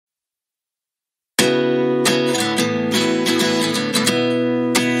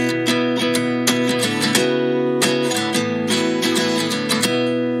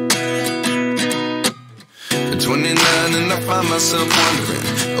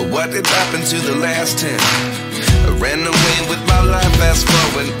what did happen to the last 10? I ran away with my life, fast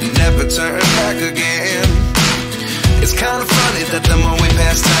forward, never turn back again. It's kind of funny that the more we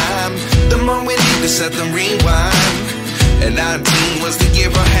pass time, the more we need to set them rewind. And 19 was the year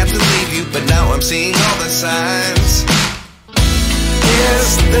I had to leave you, but now I'm seeing all the signs.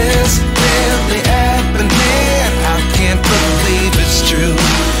 Is this really happening? I can't believe it's true.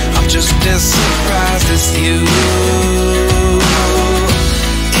 I'm just as surprised as you.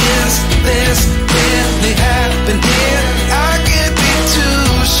 Is this really happening? I can't be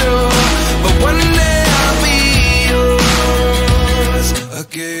too sure, but one day I'll be yours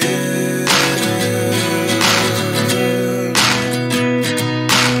again.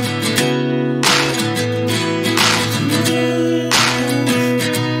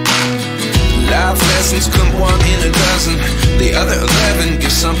 Life lessons come one in a dozen, the other 11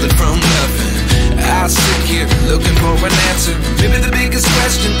 give something from nothing. I sit here looking for an answer. Maybe the biggest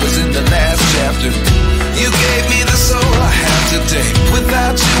question was in the last chapter. You gave me the soul I have today.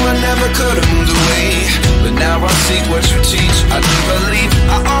 Without you I never could have moved away. But now I see what you teach. I do believe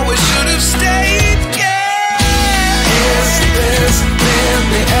I always should have stayed. Yeah. Is this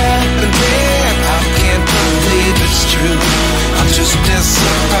really happening? I can't believe it's true. I'm just as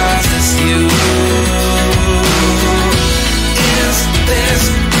surprised as you. Is this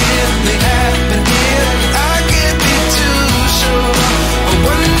really happening? I can't be too sure, but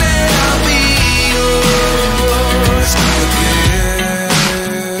one day I'll be yours again.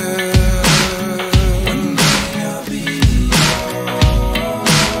 One day I'll be yours.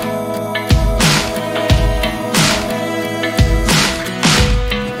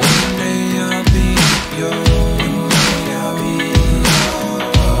 One day I'll be yours. One day I'll be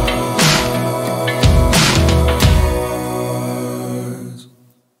yours.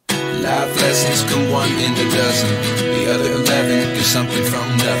 Life lessons come one in a dozen, the other 11 give something from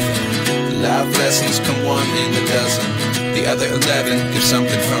nothing. Life lessons come one in a dozen, the other 11 give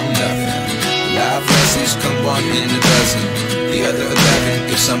something from nothing. Life lessons come one in a dozen, the other 11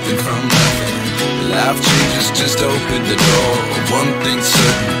 give something from nothing. Life changes just open the door, one thing so